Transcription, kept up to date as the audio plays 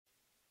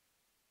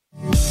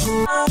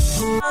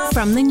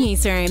From the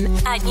newsroom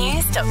at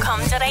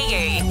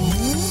news.com.au.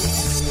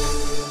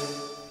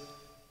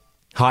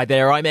 Hi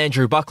there, I'm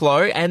Andrew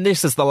Bucklow, and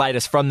this is the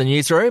latest from the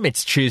newsroom.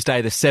 It's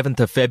Tuesday the 7th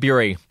of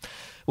February.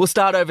 We'll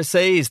start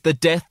overseas. The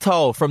death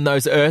toll from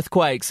those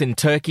earthquakes in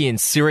Turkey and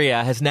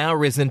Syria has now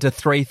risen to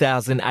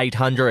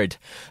 3,800.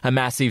 A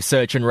massive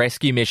search and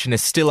rescue mission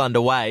is still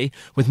underway,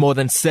 with more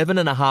than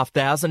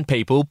 7,500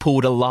 people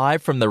pulled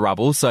alive from the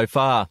rubble so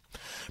far.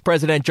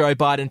 President Joe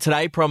Biden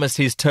today promised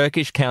his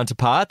Turkish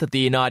counterpart that the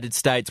United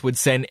States would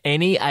send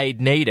any aid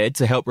needed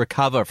to help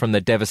recover from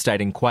the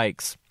devastating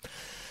quakes.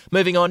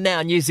 Moving on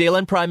now, New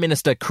Zealand Prime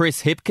Minister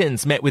Chris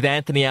Hipkins met with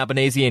Anthony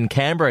Albanese in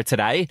Canberra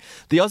today.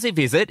 The Aussie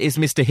visit is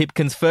Mr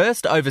Hipkins'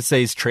 first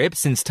overseas trip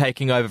since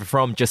taking over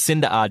from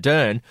Jacinda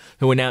Ardern,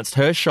 who announced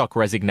her shock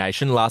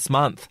resignation last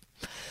month.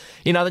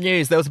 In other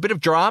news, there was a bit of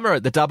drama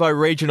at the Dubbo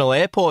Regional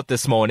Airport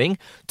this morning.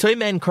 Two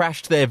men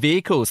crashed their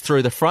vehicles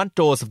through the front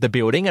doors of the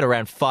building at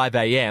around 5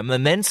 a.m.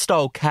 and then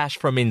stole cash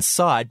from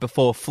inside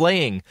before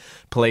fleeing.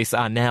 Police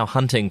are now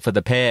hunting for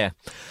the pair.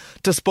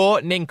 To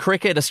sport, and in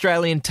cricket,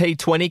 Australian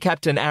T20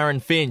 captain Aaron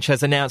Finch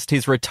has announced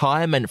his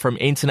retirement from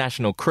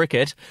international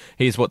cricket.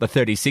 Here's what the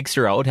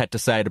 36-year-old had to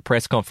say at a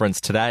press conference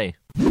today.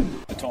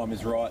 The time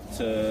is right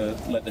to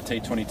let the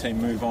T20 team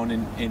move on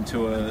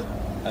into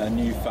a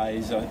new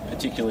phase,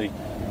 particularly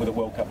with a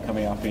World Cup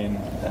coming up in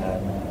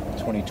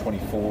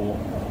 2024.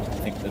 I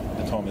think that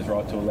the time is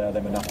right to allow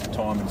them enough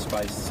time and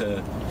space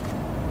to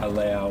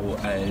allow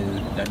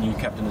a new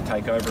captain to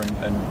take over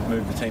and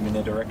move the team in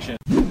their direction.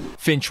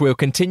 Finch will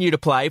continue to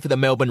play for the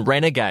Melbourne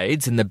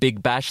Renegades in the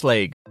Big Bash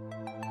League.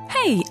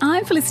 Hey,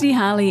 I'm Felicity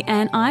Harley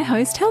and I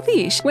host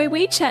Healthyish, where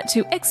we chat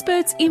to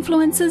experts,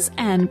 influencers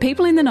and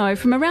people in the know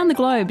from around the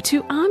globe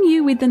to arm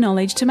you with the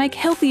knowledge to make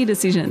healthier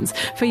decisions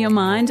for your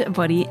mind,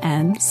 body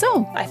and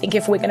soul. I think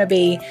if we're going to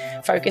be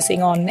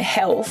focusing on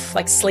health,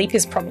 like sleep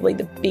is probably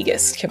the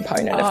biggest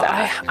component of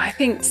that. I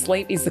think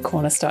sleep is the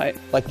cornerstone.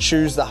 Like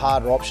choose the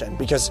harder option,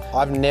 because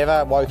I've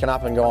never woken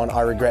up and gone,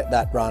 I regret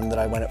that run that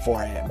I went at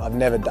 4 a.m. I've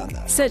never done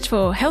that. Search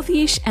for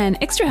Healthyish and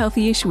Extra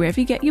Healthyish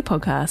wherever you get your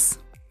podcasts.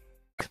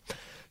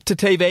 To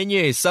TV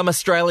news, some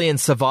Australian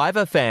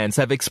Survivor fans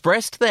have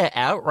expressed their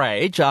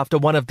outrage after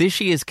one of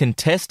this year's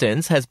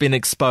contestants has been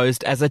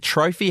exposed as a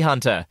trophy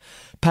hunter.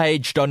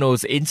 Paige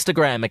Donnell's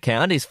Instagram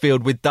account is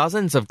filled with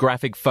dozens of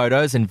graphic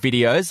photos and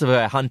videos of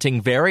her hunting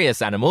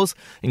various animals,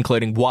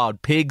 including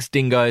wild pigs,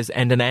 dingoes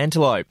and an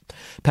antelope.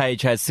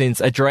 Paige has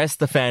since addressed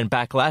the fan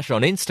backlash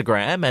on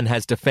Instagram and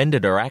has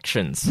defended her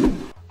actions.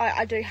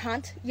 I do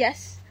hunt,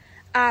 yes.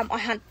 I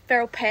hunt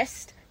feral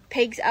pests.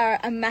 Pigs are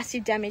a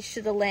massive damage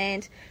to the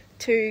land,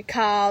 to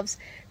calves,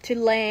 to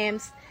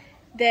lambs.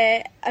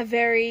 They're a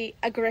very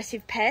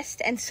aggressive pest,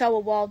 and so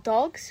are wild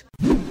dogs.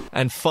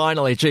 And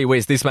finally, gee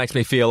whiz, this makes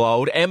me feel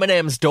old,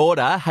 Eminem's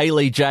daughter,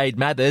 Hailey Jade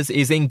Mathers,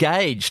 is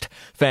engaged.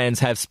 Fans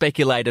have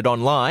speculated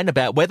online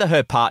about whether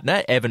her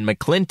partner, Evan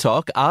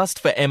McClintock, asked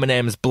for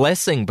Eminem's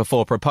blessing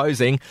before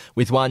proposing,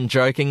 with one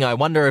joking, I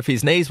wonder if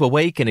his knees were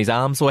weak and his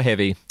arms were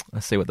heavy.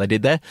 I see what they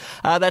did there.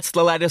 That's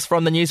the latest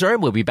from the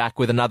newsroom. We'll be back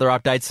with another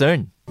update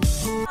soon.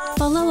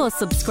 Follow or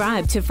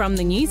subscribe to From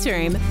the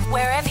Newsroom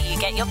wherever you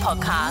get your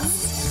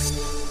podcasts.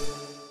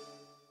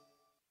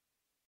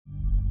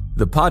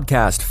 The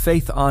podcast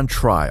Faith on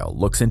Trial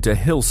looks into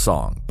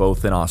Hillsong,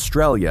 both in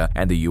Australia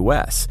and the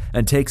US,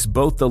 and takes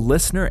both the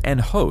listener and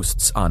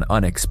hosts on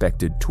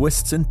unexpected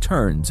twists and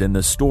turns in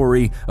the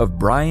story of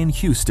Brian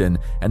Houston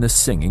and the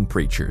Singing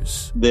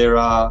Preachers. There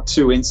are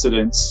two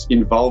incidents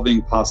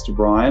involving Pastor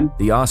Brian.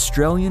 The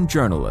Australian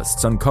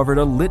journalists uncovered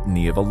a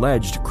litany of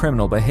alleged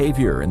criminal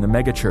behavior in the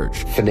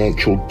megachurch.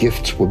 Financial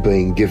gifts were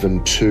being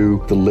given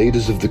to the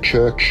leaders of the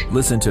church.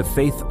 Listen to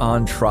Faith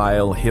on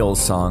Trial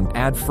Hillsong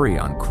ad-free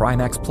on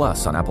Crimex Plus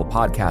on Apple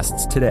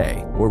Podcasts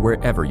today or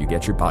wherever you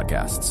get your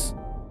podcasts.